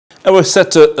And we're set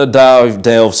to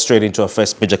delve straight into our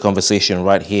first major conversation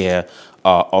right here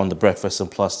on the Breakfast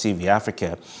and Plus TV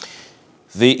Africa.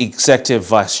 The Executive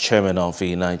Vice Chairman of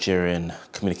the Nigerian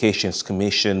Communications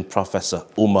Commission, Professor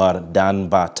Umar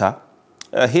Danbata,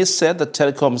 he said that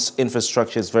telecom's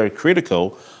infrastructure is very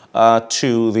critical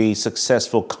to the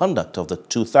successful conduct of the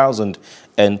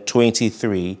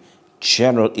 2023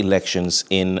 general elections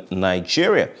in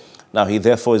Nigeria. Now, he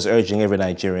therefore is urging every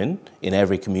Nigerian in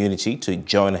every community to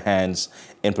join hands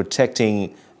in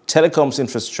protecting telecom's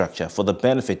infrastructure for the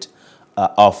benefit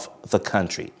of the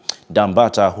country.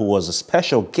 Dambata, who was a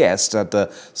special guest at the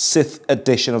 6th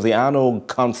edition of the annual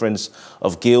conference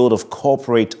of Guild of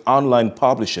Corporate Online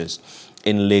Publishers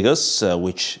in Lagos,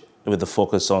 with the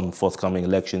focus on forthcoming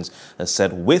elections,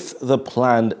 said with the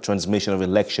planned transmission of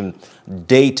election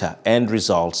data and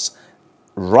results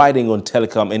riding on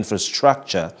telecom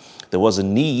infrastructure, there was a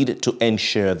need to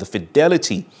ensure the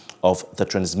fidelity of the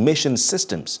transmission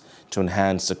systems to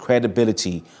enhance the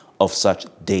credibility of such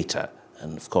data.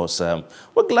 And of course,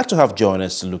 we're glad to have joined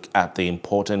us to look at the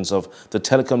importance of the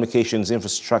telecommunications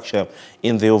infrastructure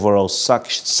in the overall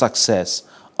success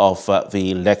of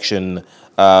the election.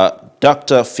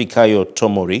 Dr. Fikayo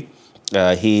Tomori,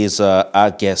 he is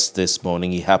our guest this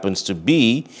morning. He happens to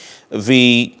be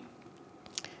the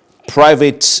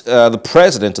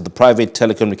president of the Private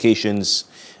Telecommunications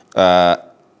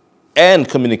and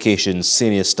Communications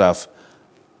Senior Staff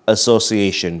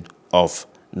Association of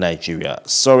Nigeria.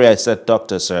 Sorry, I said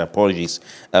doctor, sir. Apologies.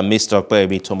 Mr.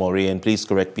 Opeyemi Tomori, and please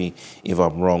correct me if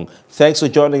I'm wrong. Thanks for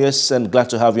joining us and glad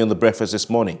to have you on the breakfast this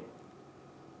morning.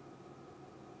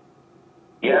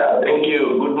 Yeah, thank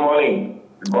you. Good morning.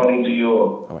 Good morning to you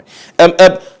all. All right.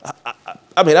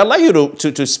 I mean, I'd like you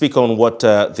to speak on what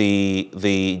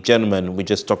the gentleman we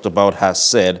just talked about has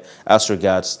said as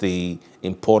regards the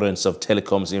importance of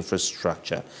telecoms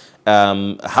infrastructure.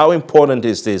 How important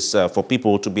is this for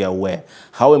people to be aware?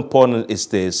 How important is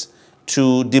this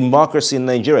to democracy in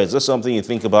Nigeria? Is this something you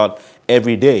think about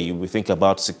every day? We think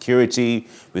about security,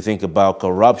 we think about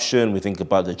corruption, we think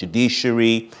about the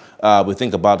judiciary, we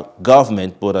think about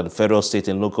government, both at the federal, state,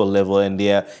 and local level, and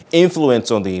their influence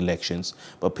on the elections.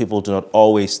 But people do not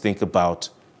always think about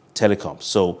telecom.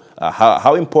 So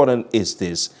how important is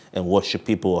this, and how should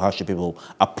people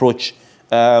approach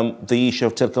the issue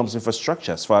of telecoms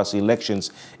infrastructure as far as the elections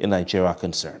in Nigeria are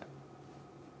concerned?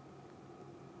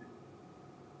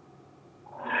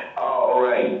 All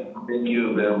right. Thank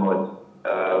you very much.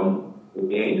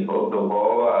 Again, first of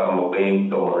all, I'm Opeyemi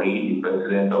Tomori, the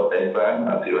president of PTECSSAN,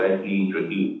 as you rightly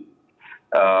introduced.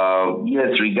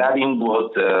 Yes, regarding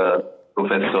what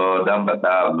Professor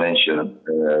Dambata mentioned,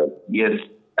 yes,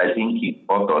 I think it's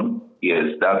important.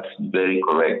 Yes, that's very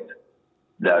correct.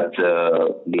 That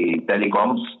the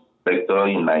telecoms sector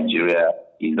in Nigeria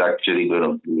is actually going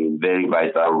to play a very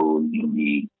vital role in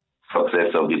the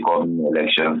success of the coming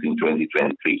elections in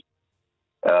 2023.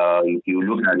 If you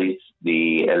look at it,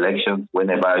 the elections,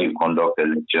 whenever you conduct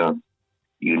elections,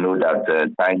 you know that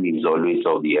time is always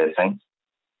of the essence.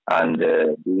 And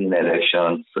during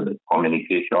elections,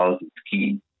 communications is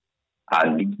key.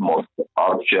 And it must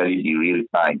actually be real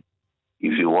time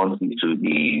if you want it to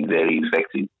be very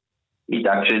effective. It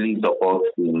actually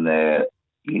supports in,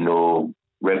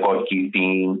 record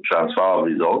keeping, transfer of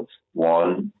results,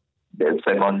 one. Then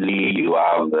secondly, you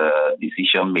have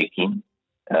decision making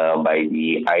by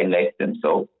the INEC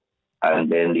themselves.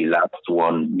 And then the last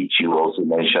one, which you also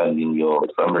mentioned in your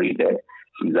summary there,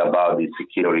 is about the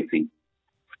security.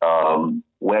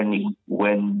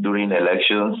 When during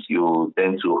elections, you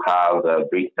tend to have a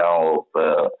breakdown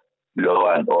of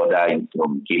law and order in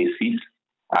some cases.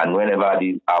 And whenever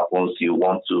this happens, you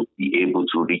want to be able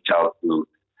to reach out to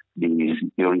the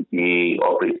security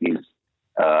operatives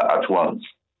at once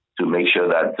to make sure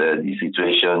that the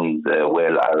situation is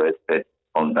well arrested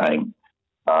on time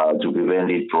to prevent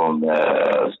it from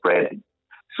spreading.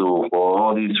 So for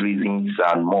all these reasons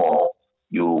and more,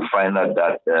 you find out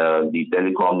that the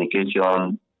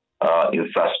telecommunication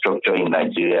infrastructure in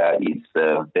Nigeria is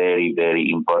very, very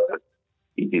important.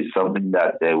 It is something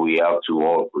that we have to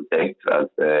all protect, as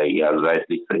he has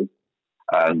rightly said.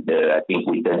 And I think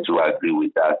we tend to agree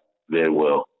with that very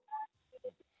well.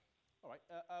 All right.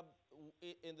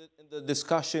 In the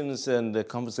discussions and the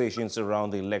conversations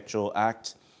around the Electoral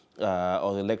Act,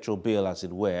 or the Electoral Bill, as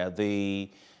it were, the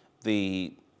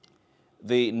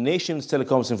nation's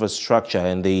telecoms infrastructure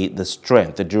and the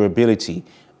strength, the durability,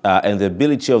 and the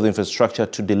ability of the infrastructure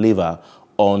to deliver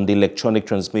on the electronic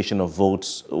transmission of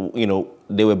votes,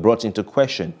 they were brought into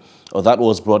question, or that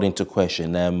was brought into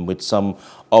question, with some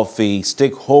of the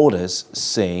stakeholders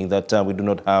saying that we do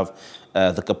not have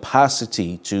the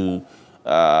capacity to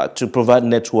to provide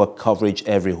network coverage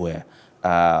everywhere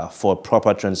for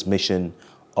proper transmission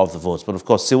of the votes. But of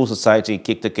course, civil society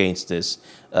kicked against this,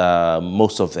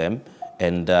 most of them,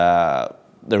 and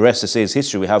the rest is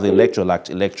history. We have the Electoral Act,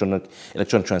 electronic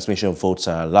transmission of votes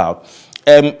are allowed.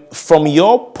 From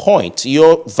your point,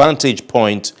 your vantage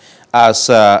point as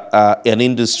an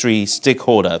industry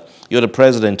stakeholder, you're the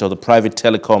president of the Private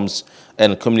Telecoms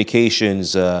and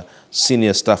Communications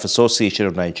Senior Staff Association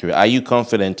of Nigeria. Are you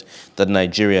confident that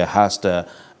Nigeria has the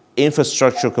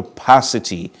infrastructure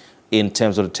capacity in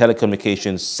terms of the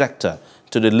telecommunications sector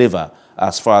to deliver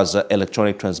as far as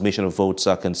electronic transmission of votes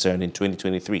are concerned in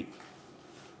 2023?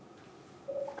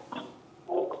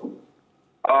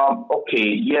 Okay,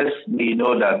 yes, we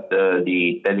know that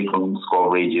the telecoms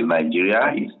coverage in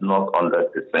Nigeria is not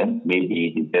 100%.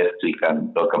 Maybe the best we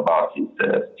can talk about is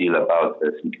still about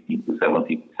 60 to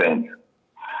 70%.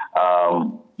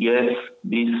 Yes,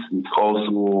 this is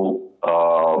also,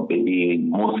 maybe in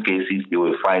most cases, you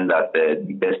will find that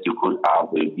the best you could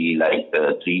have will be like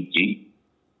 3G,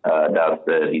 that's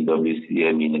the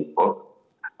WCM network.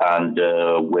 And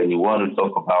when you want to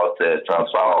talk about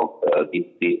transfer of this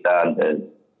data and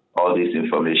all these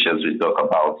information we talk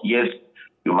about, yes,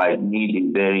 you might need a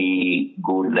very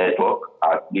good network.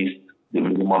 At least the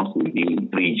minimum will be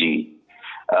 3G.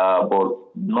 But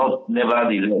not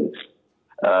nevertheless,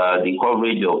 the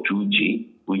coverage of 2G,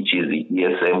 which is the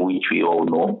ESM, which we all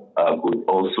know, could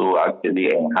also actually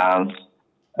enhance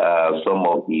some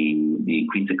of the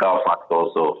critical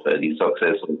factors of the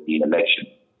success of the election,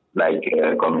 like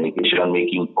communication,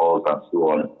 making calls, and so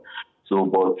on. So,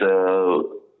 but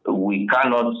we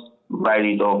cannot write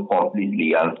it off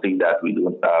completely and say that we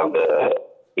don't have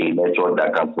a network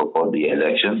that can support the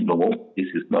elections. No, this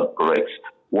is not correct.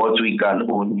 What we can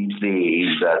only say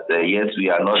is that, yes, we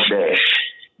are not there,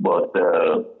 but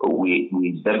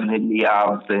we definitely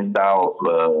have center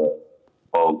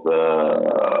of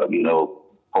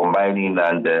combining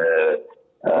and,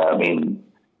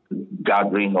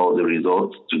 gathering all the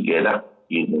results together,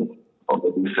 all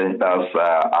the centers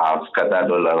are scattered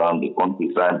all around the country.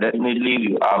 So definitely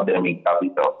you have them in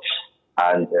capital.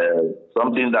 And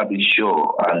something that is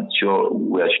sure, and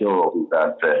we are sure of, is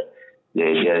that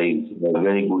there is a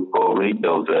very good coverage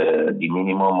of the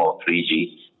minimum of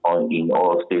 3G in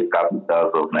all state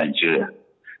capitals of Nigeria.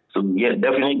 So yes,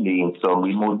 definitely in some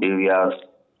remote areas,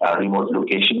 remote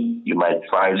locations, you might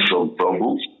find some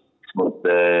troubles. But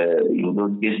in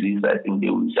those cases, I think they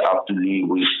will have to live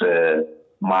with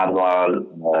manual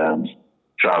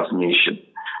transmission.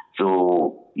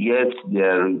 So yes,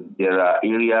 there are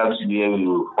areas where we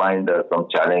will find some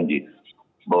challenges.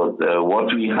 But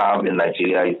what we have in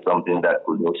Nigeria is something that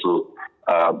could also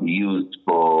be used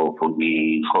for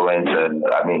the current,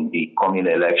 the coming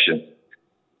election.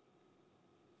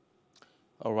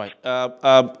 All right.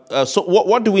 So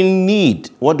what do we need?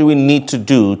 What do we need to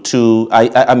do to,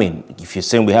 I mean, if you're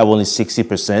saying we have only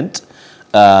 60%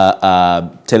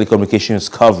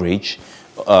 telecommunications coverage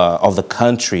of the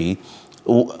country,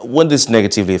 won't this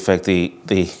negatively affect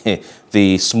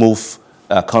the smooth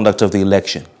conduct of the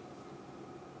election?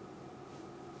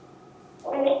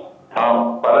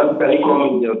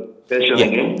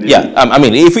 I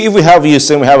mean, if we have, you're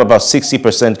saying we have about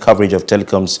 60% coverage of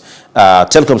telecoms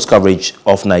coverage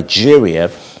of Nigeria.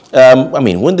 I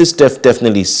mean, wouldn't this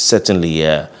definitely, certainly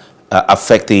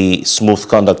affect the smooth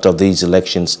conduct of these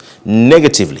elections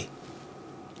negatively?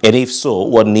 And if so,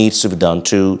 what needs to be done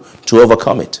to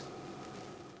overcome it?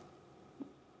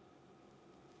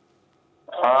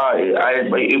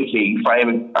 If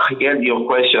I get your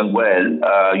question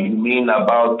well, you mean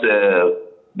about the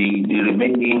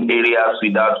remaining areas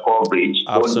without coverage?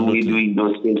 Absolutely. What do we do in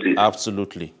those cases?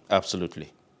 Absolutely.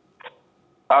 Absolutely.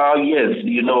 Yes,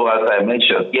 as I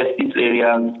mentioned, yes, these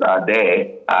areas are there,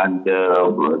 and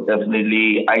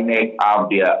definitely INEC have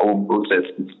their own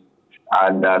processes.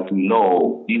 And as we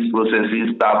know, these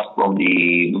processes start from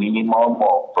the minimum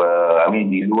of,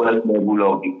 the lowest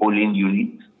level of the polling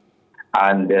units.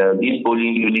 And these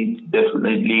polling units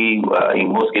definitely,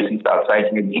 in most cases, are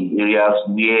sited in areas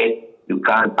where you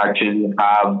can't actually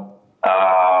have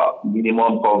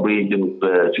minimum coverage of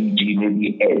 2G,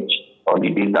 maybe edge on the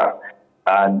data.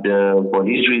 And for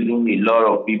this reason, a lot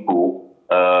of people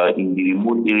in the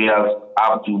remote areas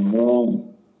have to move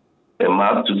them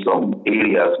out to some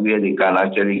areas where they can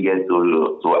actually get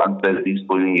to access these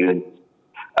polling units.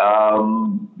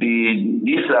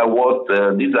 These are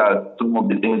some of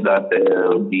the things that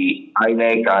the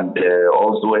INEC and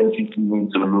also NCC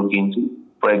need to look into.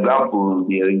 For example,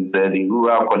 there is the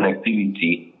rural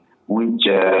connectivity, which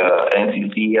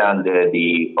NCC and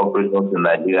the operators in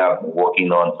Nigeria have been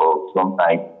working on for some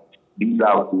time. these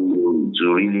have to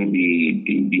really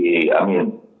be, I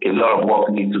mean, a lot of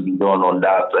work needs to be done on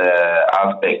that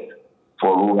aspect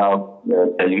for rural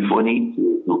telephony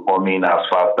to come in as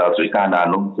fast as we can,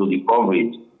 and also the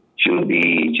coverage should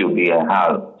be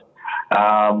enhanced.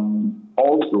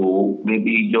 Also,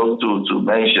 maybe just to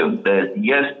mention that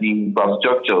yes, the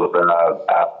infrastructures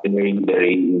are very,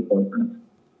 very important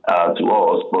to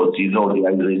us, but you know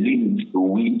there is a limit to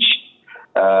which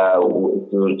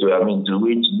to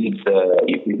which this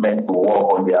equipment will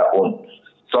work on their own.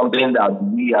 Something that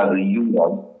we as a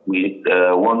union we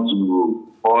want to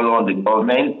call on the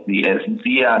government, the SEC,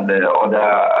 and the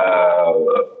other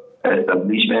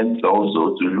establishments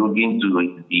also to look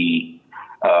into the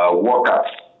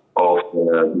workers of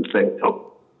the sector.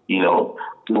 You know,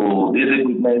 so these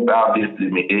equipment have this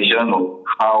limitation of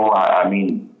how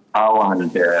and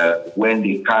when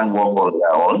they can work on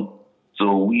their own.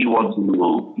 So we want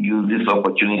to use this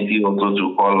opportunity also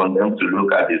to call on them to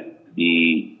look at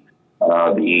the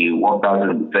workers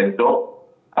in the sector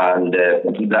and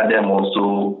consider them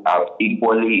also as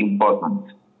equally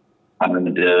important.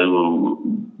 And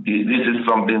this is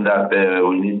something that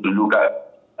we need to look at.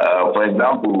 For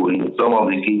example, in some of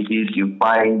the cases, you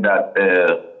find that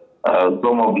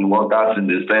some of the workers in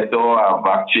the sector have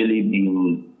actually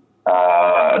been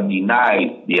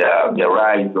denied their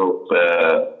right of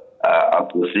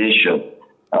association.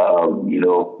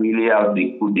 Freely as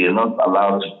they could, they're not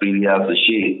allowed to freely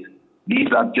associate. This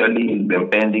actually has been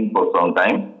pending for some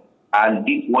time, and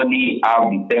it only have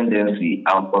the tendency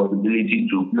and possibility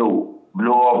to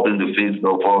blow up in the face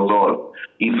of us all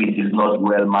if it is not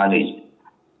well managed.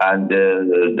 And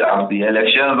as the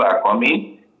elections are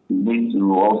coming, we need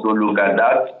to also look at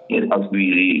that. As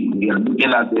we are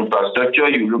looking at the infrastructure,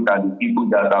 you look at the people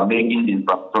that are making the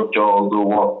infrastructure also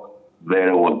work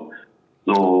very well.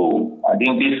 So I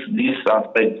think this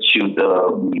aspect should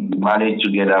be managed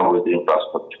together with the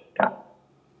infrastructure. Yeah.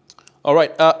 All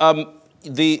right. Mr.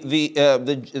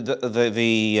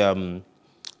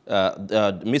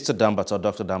 Dambata,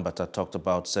 Dr. Dambata, talked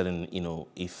about certain,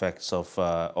 effects of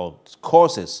or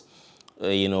causes,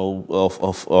 or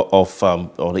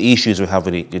the issues we have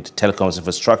with the telecoms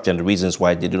infrastructure and the reasons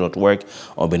why they do not work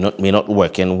or may not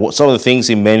work. And some of the things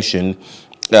he mentioned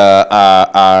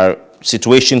are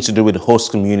situations to do with host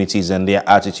communities and their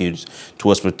attitudes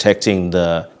towards protecting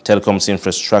the telecoms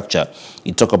infrastructure.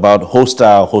 You talk about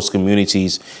hostile host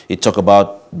communities. You talk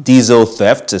about diesel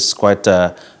theft. It's quite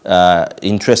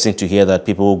interesting to hear that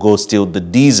people will go steal the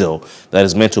diesel that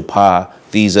is meant to power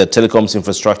these telecoms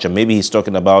infrastructure. Maybe he's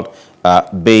talking about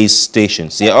base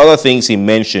stations. There are other things he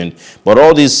mentioned, but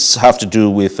all these have to do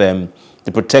with the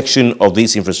protection of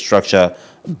this infrastructure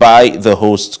by the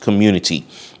host community.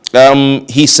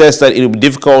 He says that it will be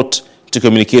difficult to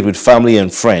communicate with family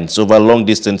and friends over long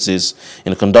distances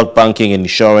and conduct banking and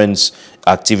insurance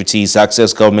activities,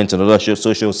 access government and other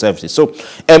social services. So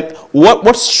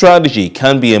what strategy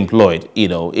can be employed?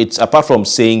 It's apart from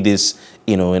saying this,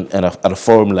 at a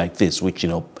forum like this, which,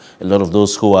 a lot of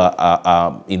those who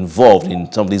are involved in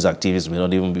some of these activities may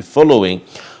not even be following.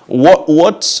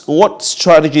 What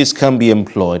strategies can be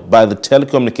employed by the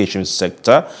telecommunications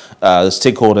sector, the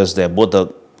stakeholders there, both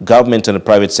the government and the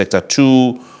private sector,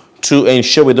 to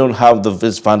ensure we don't have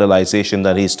this vandalization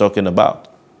that he's talking about?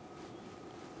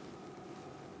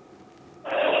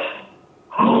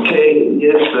 Okay,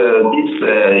 yes,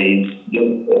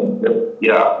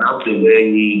 that's a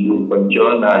very good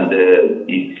question, and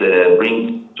it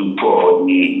brings to fore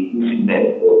the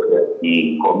inclusiveness of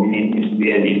the communities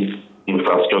where these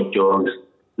infrastructures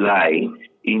lie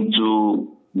into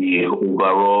the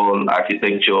overall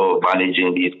architecture of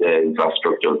managing these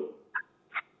infrastructures.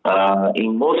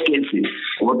 In most cases,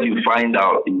 what you find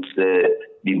out is the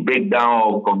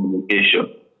breakdown of communication.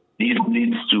 This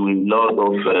leads to a lot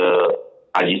of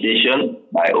agitation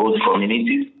by host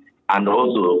communities, and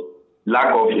also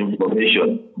lack of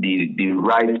information, the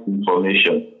right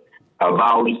information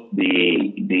about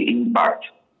the impact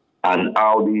and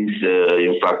how these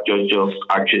infrastructures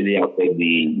actually affect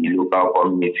the local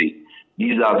community.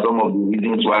 These are some of the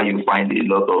reasons why you find a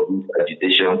lot of these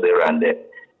agitations there and there.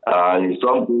 In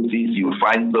some cases, you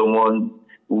find someone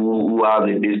who has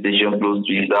a base station close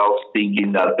to his house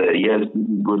thinking that, yes, this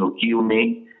is going to kill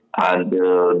me, and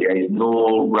there is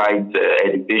no right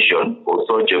education for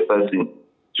such a person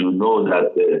to know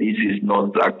that this is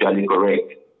not actually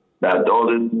correct, that all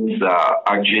these things are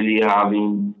actually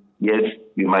having, yes,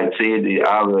 we might say they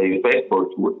have an effect, but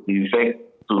the effect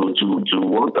to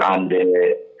what and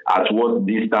at what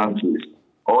distances.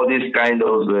 All this kind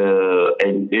of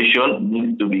education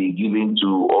needs to be given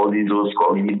to all these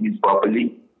communities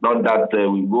properly, Not that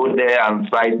we go there and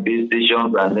site base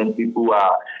stations and then people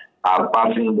are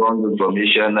passing on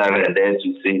information and there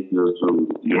to say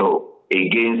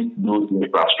against those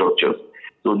infrastructures.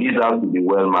 So these have to be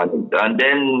well managed. And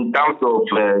then in terms of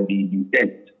the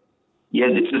test, yes,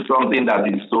 this is something that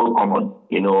is so common,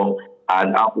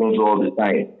 and happens all the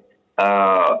time.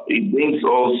 It brings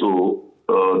also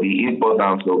the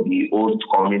importance of the host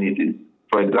communities.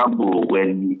 For example,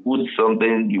 when you put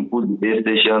something, you put the base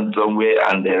station somewhere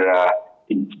and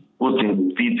it's put in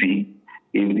the city,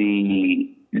 if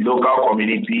the local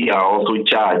community are also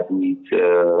charged with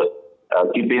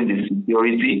keeping the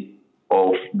security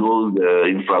of those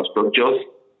infrastructures,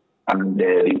 and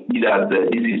they see that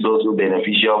this is also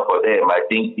beneficial for them, I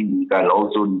think we can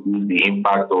also reduce the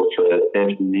impact of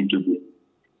theft into this.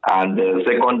 And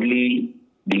secondly,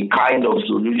 the kind of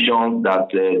solutions that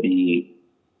the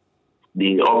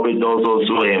operators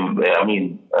also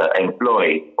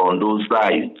employ on those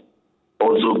sites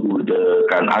also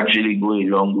can actually go a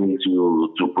long way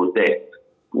to protect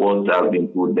what has been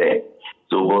put there.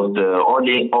 So, but all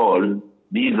in all,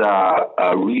 these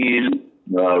are real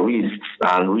risks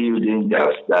and real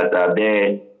dangers that are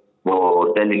there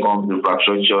for telecom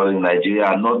infrastructure in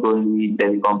Nigeria. Not only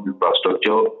telecom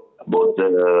infrastructure, but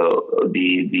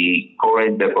the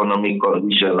current economic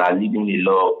condition are leading a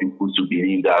lot of people to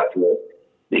believe that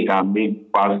they can make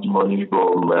fast money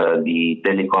from the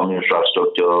telecom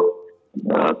infrastructure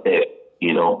theft,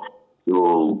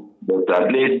 So, but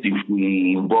at least if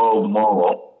we involve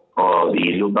more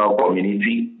the local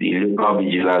community, the local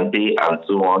vigilante, and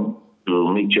so on,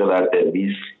 to make sure that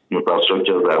these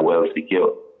infrastructures are well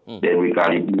secured, then we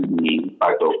can reduce the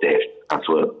impact of theft as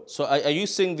well. So are you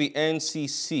saying the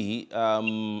NCC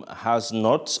has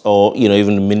not, or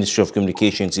even the Ministry of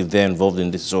Communications, if they're involved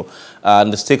in this, so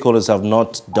the stakeholders have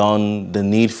not done the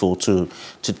needful to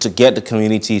get the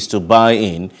communities to buy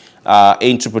in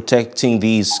into protecting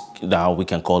these, now we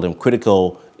can call them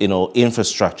critical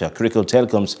infrastructure, critical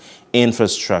telecoms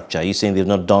infrastructure? You're saying they've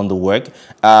not done the work?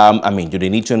 Do they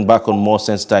need to embark on more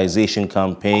sensitization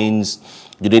campaigns?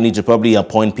 Do they need to probably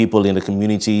appoint people in the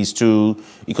communities to,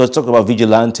 because talk about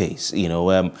vigilantes,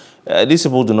 these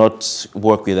people do not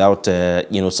work without,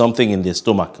 something in their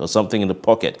stomach or something in the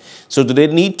pocket. So do they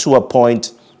need to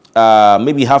appoint,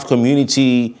 maybe have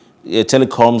community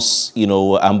telecoms,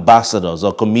 ambassadors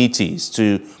or committees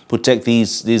to protect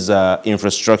these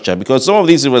infrastructure? Because some of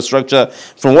these infrastructure,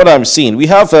 from what I'm seeing, we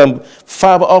have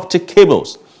fiber optic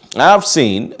cables. I've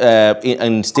seen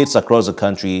in states across the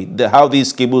country how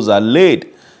these cables are laid.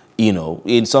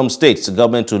 In some states, the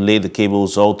government will lay the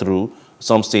cables all through.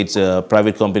 Some states,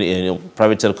 private company,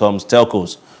 private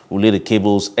telcos will lay the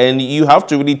cables, and you have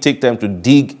to really take time to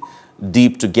dig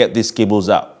deep to get these cables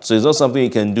out. So it's not something you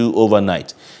can do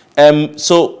overnight.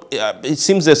 So it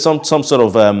seems there's some sort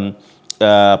of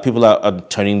people are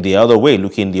turning the other way,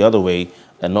 looking the other way,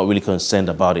 and not really concerned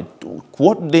about it.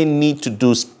 What do they need to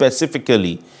do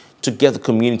specifically to get the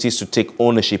communities to take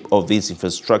ownership of this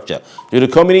infrastructure? Do the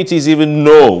communities even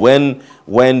know when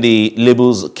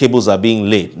the cables are being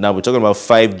laid? Now we're talking about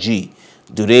 5G.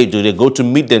 Do they go to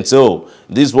meet them and say, oh,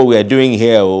 this is what we are doing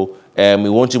here, we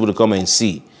want people to come and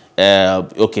see.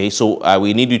 Okay, so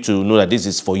we need you to know that this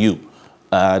is for you.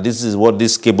 This is what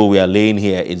this cable we are laying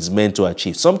here is meant to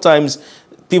achieve. Sometimes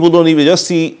people don't even just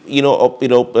see,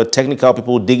 technical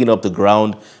people digging up the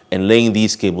ground and laying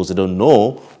these cables. They don't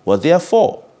know what they are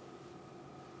for.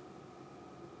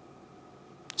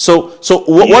 So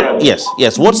what?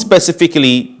 Yes. What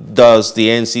specifically does the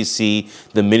NCC,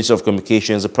 the Ministry of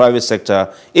Communications, the private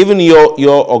sector, even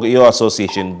your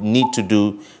association need to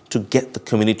do to get the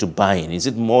community to buy in? Is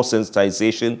it more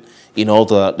sensitization in all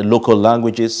the local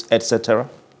languages, etc.?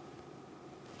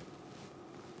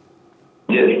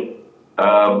 Yes.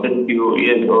 Thank you.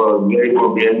 Yes, very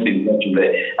comprehensive.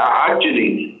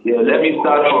 Actually, let me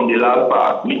start from the last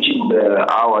part, which is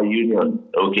our union.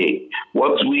 Okay.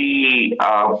 What we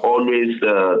are always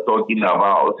talking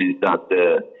about is that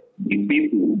the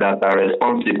people that are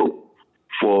responsible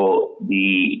for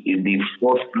the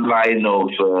first line of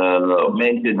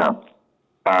maintenance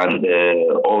and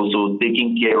also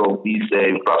taking care of this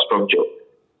infrastructure.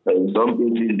 In some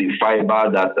cases, the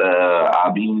fiber that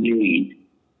are being laid,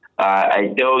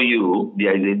 I tell you,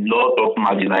 there is a lot of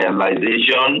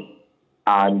marginalization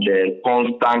and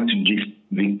constant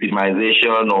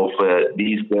victimization of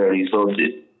these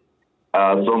resources.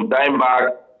 Some time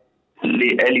back,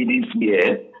 early this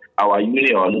year, our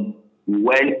union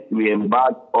we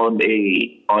embarked on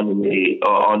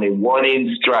a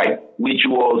warning strike, which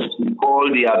was to call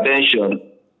the attention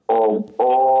of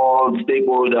all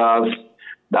stakeholders,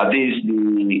 that is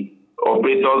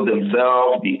operators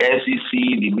themselves, the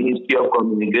NCC, the Ministry of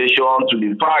Communication, to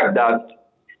the fact that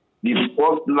the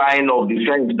first line of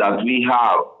defense that we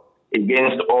have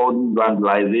against all this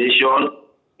vandalization,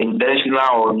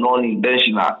 intentional or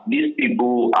non-intentional, these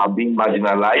people are being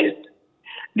marginalized,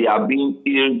 they are being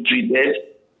ill-treated,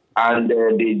 and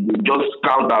they just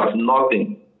count as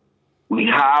nothing. We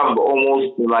have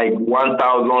almost like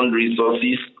 1,000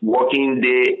 resources working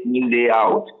day in, day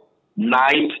out,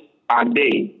 night and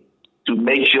day, to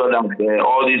make sure that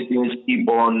all these things keep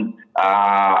on,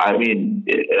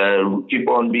 keep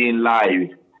on being live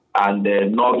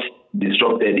and not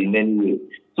disrupted in any way.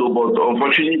 So, but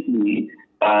unfortunately,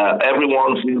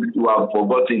 everyone seems to have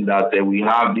forgotten that we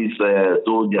have these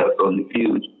soldiers on the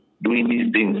field doing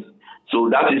these things. So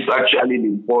that is actually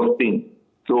the first thing.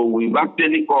 So we've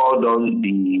actually called on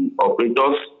the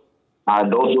operators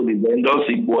and also the vendors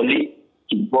equally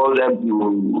to call them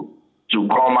to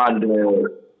come and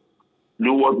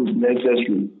do what is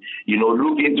necessary. You know,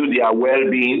 look into their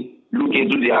well-being, look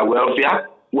into their welfare,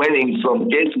 when in some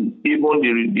cases, even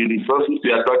the resources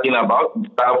we are talking about, the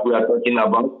staff we are talking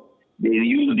about, they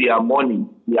use their money,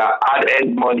 their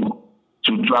hard-earned money,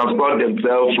 to transport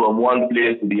themselves from one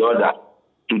place to the other,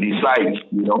 to the site,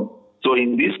 you know. So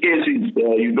in these cases,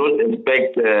 you don't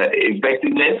expect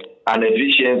effectiveness and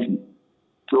efficiency.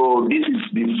 So this is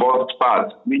the first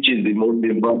part, which is the most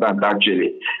important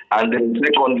actually. And then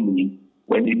secondly,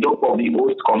 when you talk of the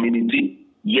host community,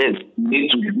 yes, you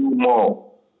need to do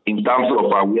more in terms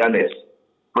of awareness.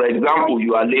 For example,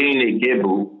 you are laying a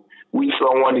cable which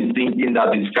someone is thinking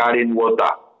that is carrying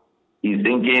water. He's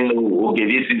thinking, oh, okay,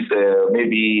 this is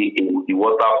maybe a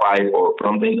water pipe or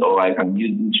something, or I can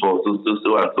use this for so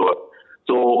and so on.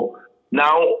 So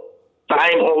now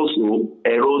time also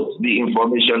erodes the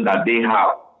information that they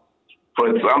have. For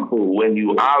example, when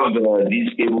you have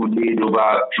this cable laid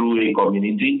over through a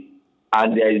community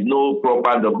and there is no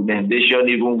proper documentation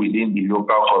even within the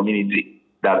local community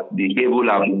that the cable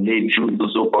has been laid through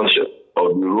so portion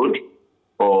of the road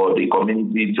or the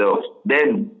community itself,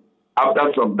 then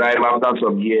after some time, after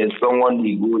some years, someone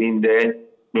will go in there,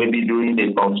 maybe during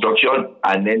the construction,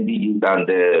 and then dig it,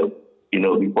 and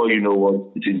before you know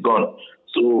what, it is gone.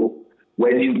 So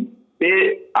when you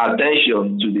pay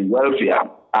attention to the welfare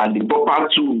and the proper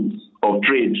tools of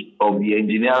trade of the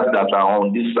engineers that are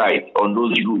on this site, on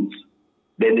those routes,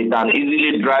 then they can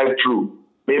easily drive through.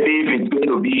 Maybe if it's going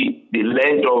to be the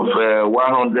length of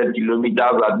 100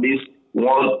 kilometers at least 1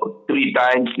 or 3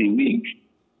 times a week,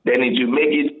 then it will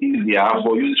make it easier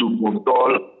for you to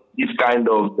install this kind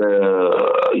of,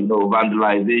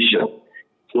 vandalization.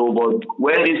 So, but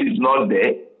when this is not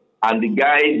there, and the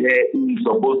guy there who is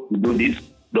supposed to do this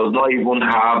does not even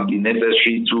have the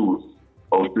necessary tools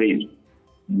of trade,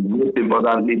 most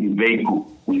importantly, the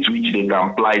vehicle with which they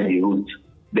can ply the route,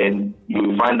 then you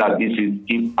will find that this is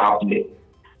keep happening.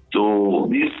 So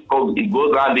it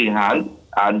goes hand in hand,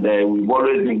 and we've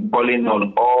always been calling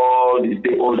on all the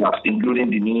stakeholders, including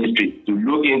the ministry, to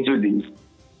look into this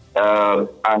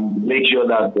and make sure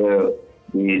that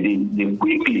they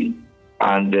quickly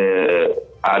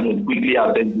quickly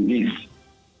attend to this,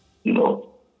 you know.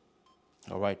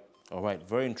 All right.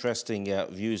 Very interesting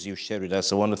views you shared with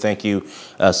us. I want to thank you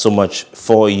so much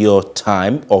for your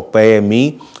time.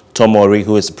 Opeyemi Tomori,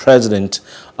 who is president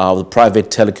of the Private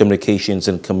Telecommunications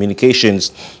and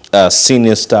Communications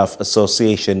Senior Staff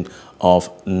Association of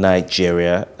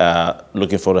Nigeria.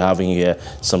 Looking forward to having you here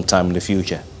sometime in the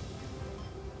future.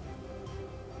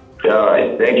 All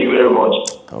right. Thank you very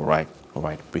much. All right.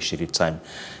 Appreciate your time.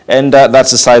 And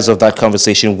that's the size of that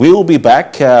conversation. We'll be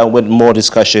back with more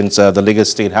discussions. The Lagos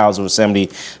State House of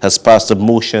Assembly has passed a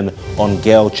motion on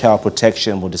girl child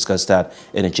protection. We'll discuss that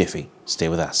in a jiffy. Stay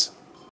with us.